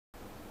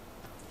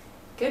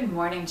Good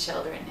morning,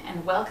 children,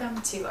 and welcome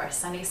to our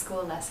Sunday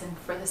school lesson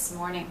for this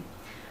morning.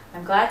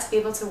 I'm glad to be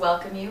able to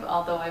welcome you,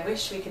 although I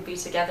wish we could be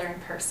together in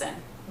person,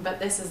 but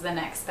this is the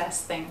next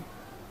best thing.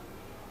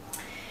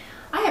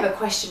 I have a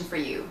question for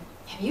you.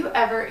 Have you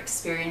ever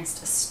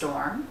experienced a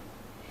storm?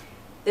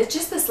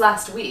 Just this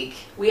last week,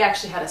 we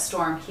actually had a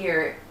storm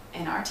here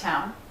in our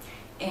town,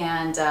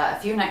 and a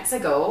few nights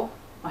ago,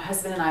 my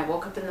husband and I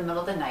woke up in the middle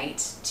of the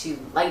night to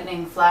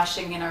lightning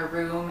flashing in our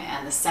room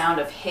and the sound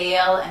of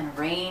hail and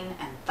rain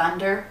and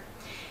thunder.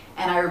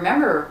 And I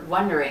remember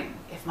wondering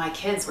if my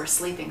kids were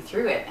sleeping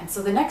through it. And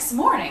so the next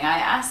morning I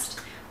asked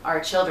our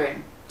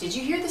children, "Did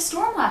you hear the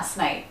storm last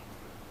night?"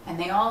 And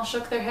they all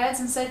shook their heads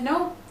and said,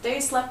 "No,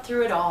 they slept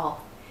through it all."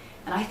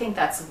 And I think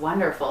that's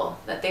wonderful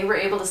that they were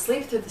able to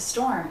sleep through the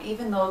storm,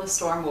 even though the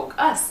storm woke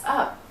us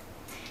up.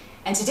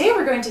 And today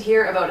we're going to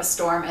hear about a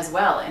storm as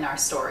well in our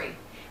story.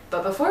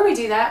 But before we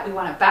do that, we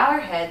want to bow our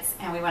heads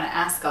and we want to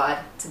ask God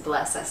to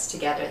bless us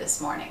together this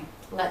morning.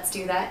 Let's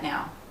do that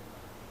now.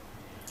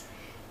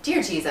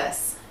 Dear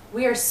Jesus,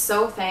 we are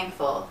so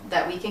thankful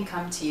that we can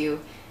come to you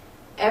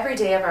every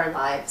day of our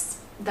lives,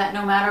 that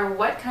no matter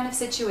what kind of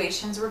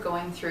situations we're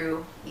going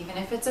through, even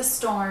if it's a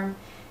storm,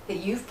 that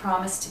you've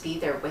promised to be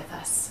there with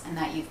us and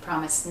that you've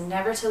promised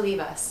never to leave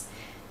us,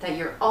 that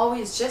you're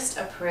always just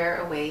a prayer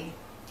away.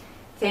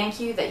 Thank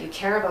you that you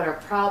care about our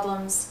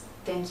problems.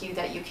 Thank you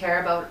that you care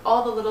about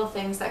all the little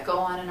things that go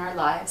on in our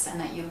lives and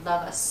that you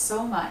love us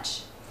so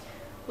much.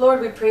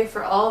 Lord, we pray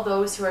for all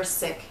those who are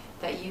sick,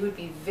 that you would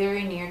be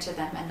very near to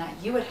them and that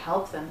you would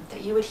help them,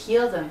 that you would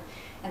heal them,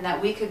 and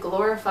that we could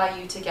glorify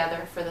you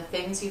together for the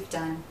things you've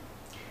done.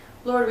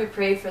 Lord, we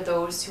pray for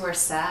those who are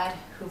sad,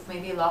 who've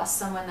maybe lost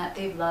someone that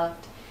they've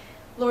loved.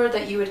 Lord,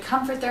 that you would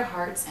comfort their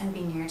hearts and be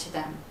near to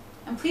them.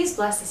 And please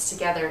bless us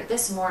together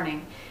this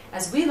morning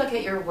as we look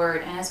at your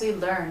word and as we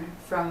learn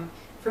from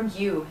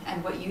you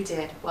and what you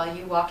did while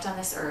you walked on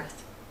this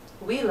earth.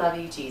 We love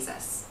you,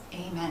 Jesus.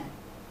 Amen.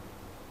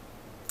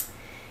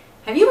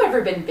 Have you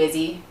ever been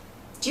busy?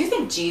 Do you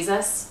think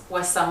Jesus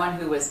was someone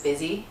who was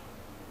busy?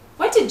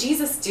 What did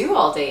Jesus do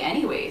all day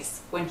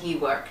anyways when he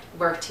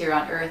worked here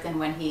on earth and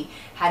when he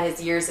had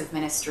his years of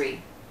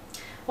ministry?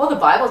 Well, the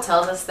Bible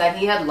tells us that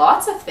he had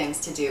lots of things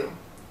to do.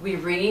 We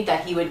read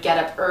that he would get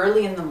up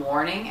early in the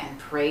morning and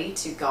pray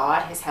to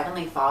God, his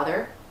heavenly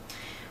Father.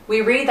 We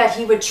read that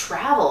he would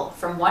travel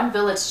from one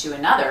village to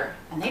another,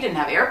 and they didn't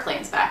have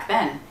airplanes back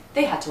then.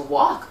 They had to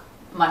walk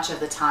much of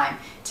the time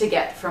to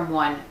get from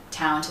one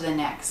town to the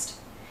next.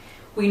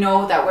 We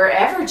know that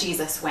wherever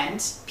Jesus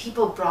went,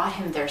 people brought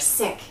him their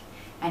sick,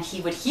 and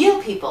he would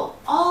heal people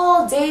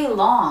all day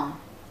long.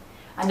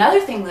 Another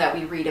thing that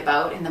we read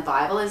about in the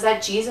Bible is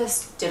that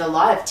Jesus did a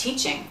lot of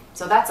teaching,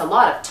 so that's a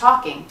lot of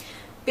talking.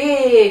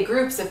 Big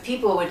groups of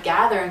people would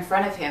gather in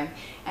front of him,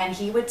 and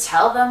he would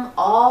tell them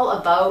all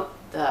about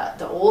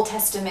the Old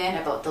Testament,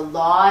 about the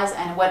laws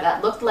and what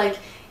that looked like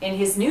in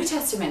his New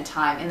Testament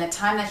time, in the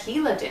time that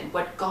he lived in,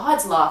 what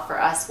God's law for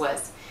us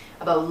was,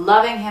 about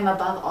loving him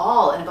above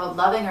all and about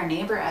loving our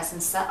neighbor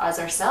as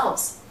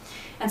ourselves.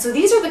 And so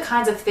these are the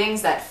kinds of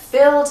things that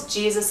filled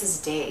Jesus's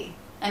day.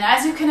 And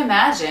as you can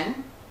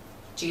imagine,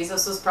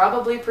 Jesus was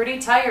probably pretty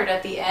tired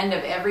at the end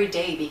of every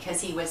day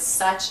because he was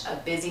such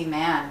a busy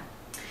man.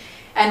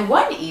 And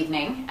one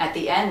evening, at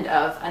the end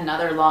of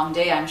another long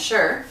day, I'm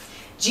sure,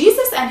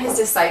 Jesus and his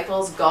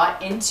disciples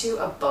got into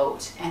a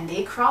boat and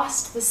they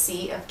crossed the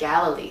Sea of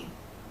Galilee.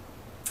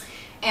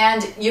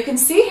 And you can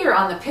see here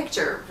on the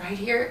picture, right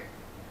here,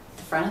 at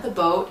the front of the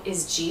boat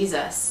is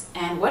Jesus.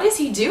 And what is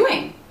he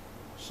doing?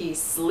 He's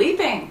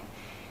sleeping.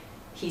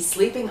 He's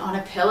sleeping on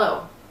a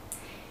pillow.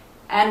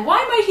 And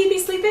why might he be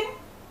sleeping?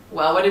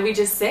 Well, what did we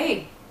just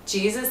say?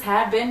 Jesus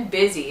had been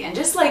busy. And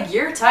just like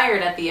you're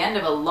tired at the end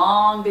of a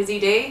long, busy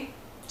day,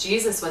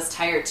 Jesus was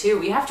tired too.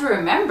 We have to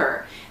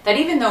remember that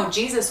even though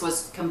Jesus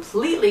was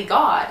completely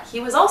God, he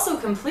was also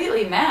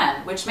completely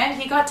man, which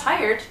meant he got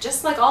tired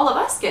just like all of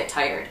us get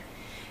tired.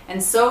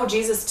 And so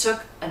Jesus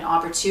took an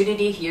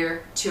opportunity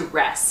here to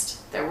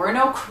rest. There were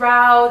no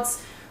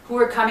crowds who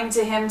were coming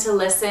to him to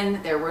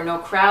listen. There were no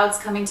crowds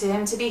coming to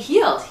him to be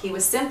healed. He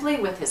was simply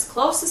with his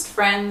closest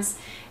friends,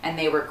 and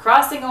they were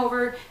crossing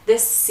over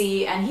this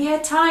sea, and he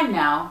had time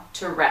now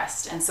to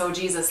rest. And so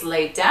Jesus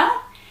laid down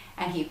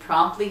and he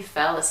promptly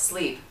fell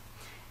asleep.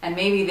 And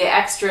maybe the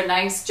extra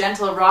nice,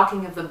 gentle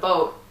rocking of the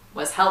boat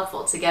was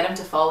helpful to get him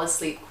to fall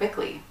asleep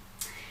quickly.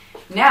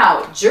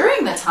 Now,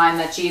 during the time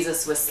that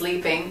Jesus was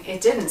sleeping,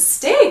 it didn't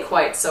stay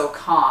quite so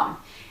calm.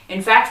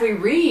 In fact, we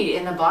read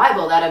in the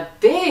Bible that a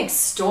big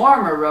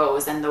storm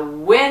arose and the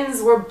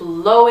winds were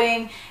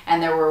blowing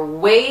and there were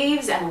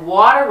waves and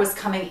water was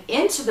coming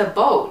into the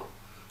boat.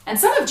 And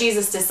some of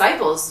Jesus'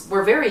 disciples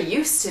were very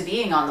used to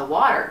being on the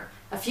water.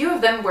 A few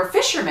of them were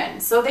fishermen,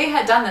 so they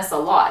had done this a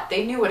lot.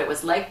 They knew what it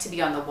was like to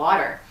be on the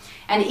water.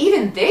 And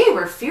even they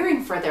were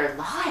fearing for their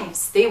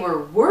lives. They were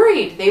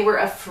worried. They were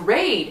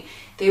afraid.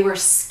 They were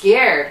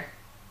scared.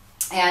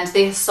 And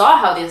they saw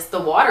how the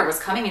water was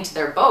coming into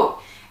their boat.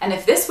 And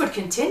if this would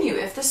continue,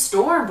 if the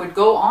storm would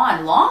go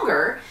on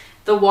longer,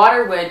 the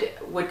water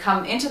would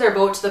come into their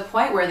boat to the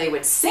point where they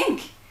would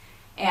sink.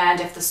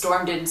 And if the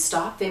storm didn't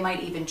stop, they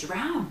might even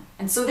drown.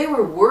 And so they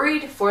were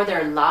worried for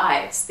their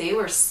lives. They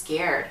were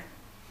scared.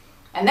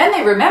 And then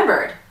they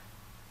remembered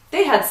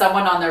they had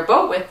someone on their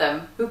boat with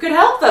them who could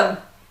help them.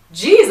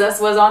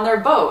 Jesus was on their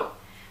boat.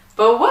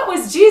 But what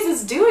was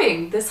Jesus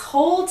doing this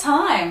whole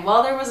time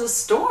while there was a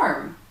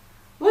storm?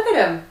 Look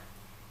at him.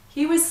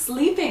 He was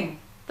sleeping.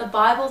 The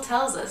Bible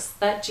tells us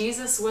that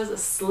Jesus was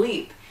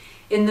asleep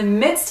in the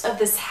midst of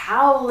this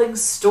howling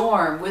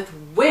storm with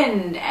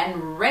wind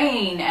and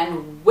rain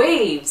and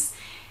waves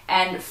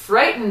and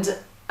frightened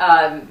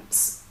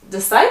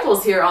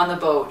disciples here on the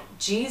boat.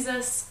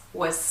 Jesus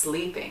was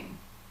sleeping.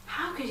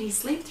 How could he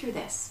sleep through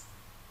this?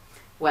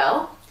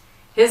 Well,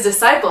 his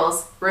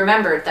disciples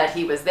remembered that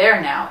he was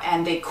there now,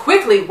 and they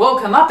quickly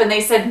woke him up and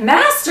they said,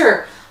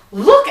 "Master,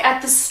 look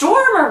at the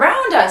storm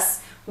around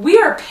us.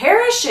 We are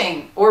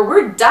perishing, or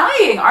we're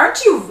dying.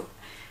 Aren't you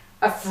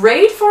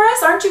afraid for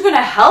us? Aren't you going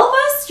to help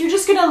us? You're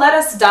just going to let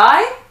us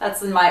die?"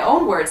 That's in my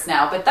own words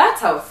now, but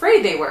that's how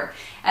afraid they were.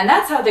 And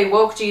that's how they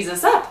woke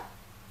Jesus up.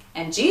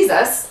 And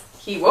Jesus,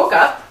 he woke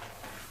up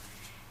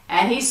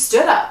and he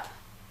stood up.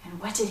 And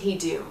what did he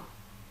do?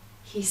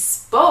 He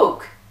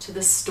spoke to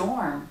the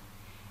storm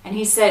and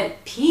he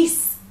said,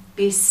 "Peace,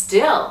 be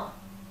still."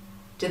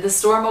 Did the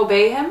storm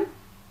obey him?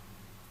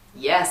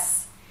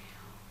 Yes.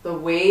 The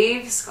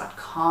waves got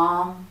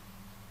calm.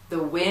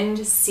 The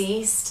wind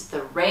ceased,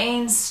 the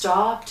rain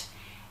stopped,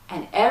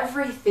 and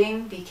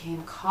everything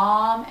became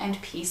calm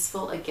and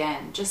peaceful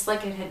again, just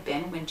like it had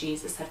been when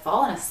Jesus had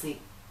fallen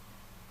asleep.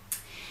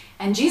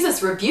 And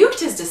Jesus rebuked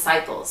his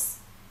disciples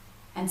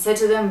and said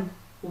to them,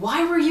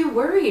 "Why were you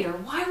worried, or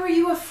why were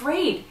you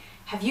afraid?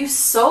 Have you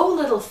so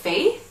little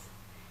faith?"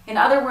 In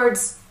other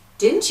words,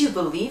 didn't you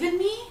believe in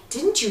me?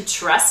 Didn't you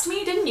trust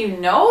me? Didn't you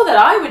know that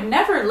I would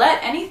never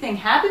let anything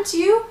happen to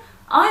you?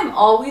 I'm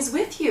always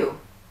with you.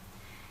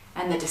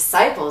 And the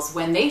disciples,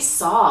 when they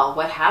saw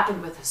what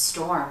happened with the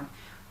storm,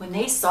 when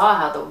they saw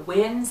how the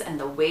winds and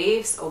the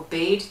waves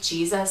obeyed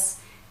Jesus,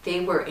 they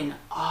were in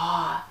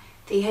awe.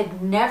 They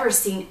had never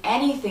seen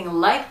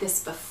anything like this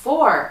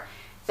before,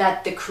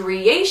 that the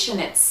creation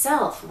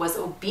itself was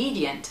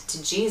obedient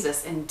to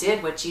Jesus and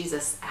did what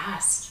Jesus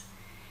asked.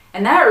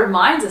 And that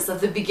reminds us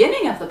of the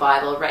beginning of the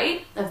Bible,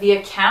 right? Of the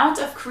account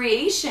of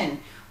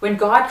creation, when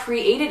God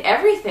created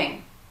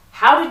everything.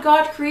 How did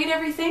God create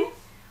everything?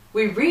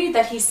 We read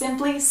that he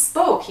simply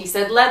spoke. He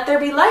said, "Let there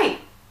be light,"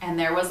 and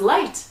there was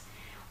light.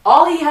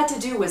 All he had to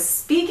do was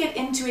speak it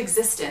into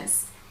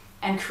existence,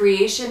 and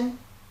creation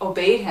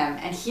obeyed him.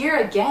 And here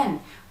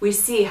again, we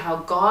see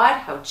how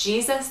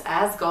Jesus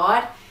as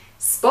God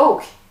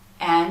spoke,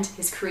 and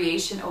his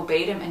creation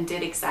obeyed him and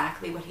did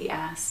exactly what he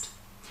asked.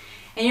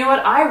 And you know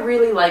what? I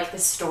really like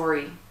this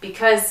story,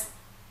 because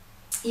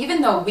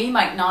even though we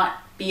might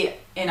not be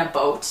in a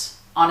boat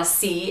on a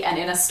sea and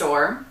in a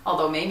storm,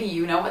 although maybe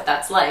you know what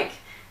that's like,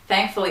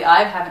 thankfully,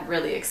 I haven't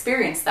really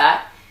experienced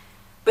that.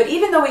 But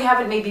even though we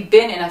haven't maybe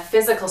been in a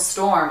physical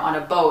storm on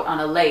a boat, on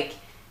a lake,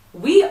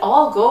 we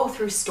all go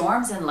through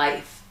storms in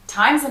life.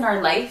 Times in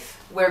our life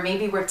where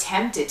maybe we're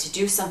tempted to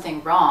do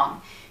something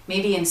wrong.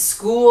 Maybe in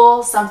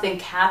school, something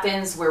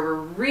happens where we're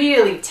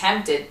really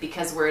tempted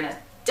because we're in a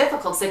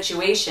difficult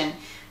situation.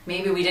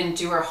 Maybe we didn't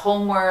do our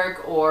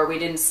homework, or we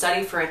didn't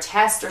study for a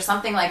test or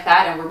something like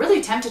that, and we're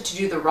really tempted to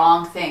do the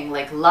wrong thing,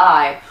 like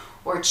lie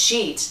or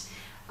cheat.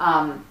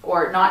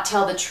 Or not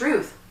tell the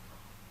truth.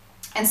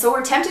 And so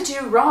we're tempted to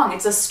do wrong.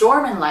 It's a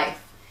storm in life.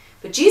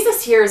 But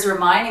Jesus here is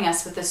reminding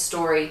us with this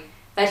story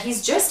that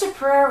he's just a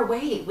prayer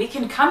away. We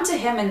can come to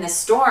him in this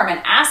storm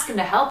and ask him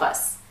to help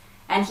us,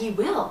 and he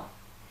will.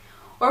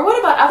 Or what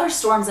about other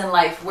storms in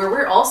life where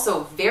we're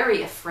also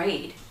very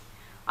afraid?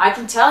 I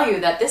can tell you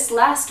that this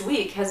last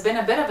week has been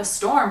a bit of a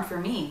storm for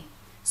me.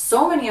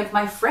 So many of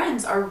my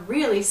friends are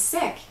really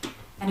sick,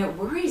 and it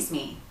worries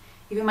me.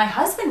 Even my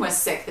husband was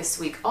sick this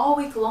week, all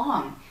week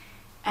long.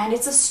 And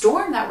it's a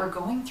storm that we're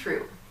going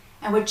through.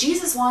 And what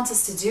Jesus wants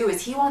us to do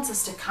is he wants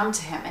us to come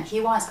to him, and he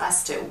wants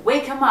us to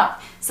wake him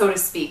up, so to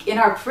speak, in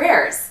our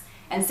prayers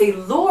and say,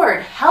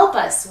 "Lord, help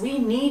us. We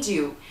need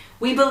you.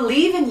 We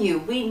believe in you.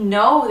 We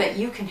know that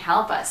you can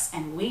help us,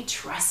 and we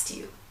trust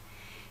you."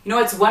 You know,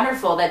 it's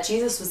wonderful that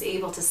Jesus was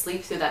able to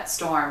sleep through that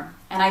storm.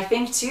 And I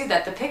think too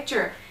that the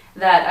picture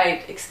that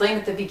I explained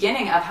at the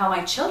beginning of how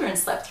my children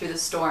slept through the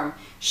storm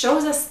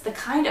shows us the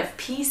kind of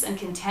peace and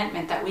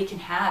contentment that we can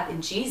have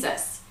in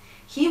Jesus.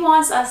 He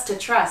wants us to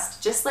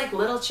trust, just like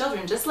little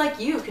children, just like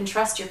you can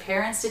trust your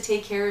parents to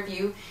take care of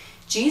you.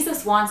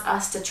 Jesus wants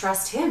us to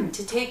trust him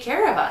to take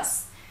care of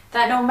us.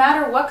 That no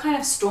matter what kind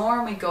of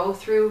storm we go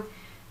through,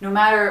 no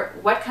matter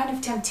what kind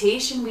of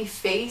temptation we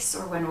face,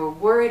 or when we're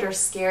worried or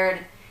scared,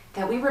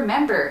 that we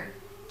remember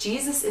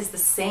Jesus is the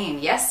same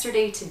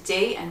yesterday,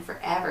 today, and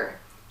forever.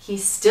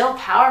 He's still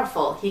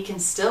powerful. He can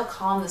still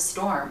calm the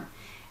storm.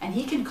 And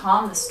he can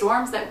calm the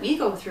storms that we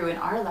go through in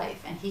our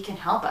life, and he can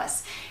help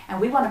us. And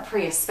we want to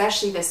pray,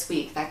 especially this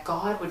week, that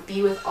God would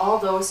be with all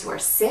those who are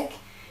sick,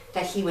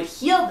 that he would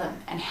heal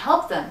them and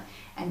help them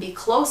and be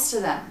close to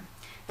them.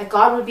 That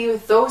God would be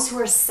with those who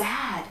are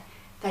sad,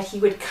 that he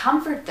would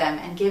comfort them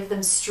and give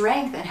them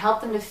strength and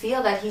help them to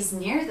feel that he's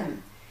near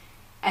them.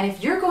 And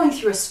if you're going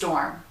through a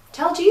storm,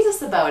 tell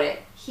Jesus about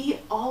it. He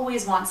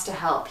always wants to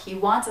help. He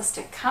wants us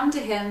to come to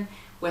him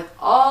with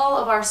all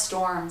of our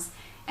storms,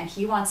 and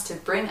he wants to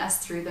bring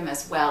us through them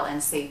as well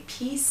and say,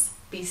 peace,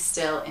 be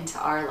still into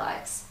our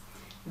lives.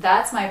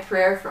 That's my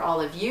prayer for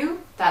all of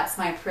you. That's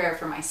my prayer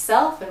for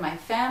myself and my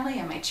family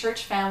and my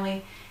church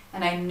family.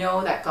 And I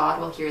know that God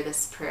will hear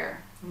this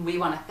prayer. And we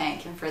want to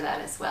thank him for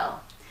that as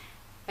well.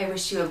 I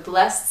wish you a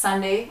blessed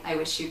Sunday. I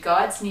wish you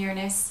God's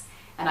nearness.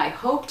 And I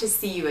hope to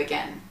see you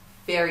again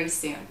very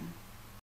soon.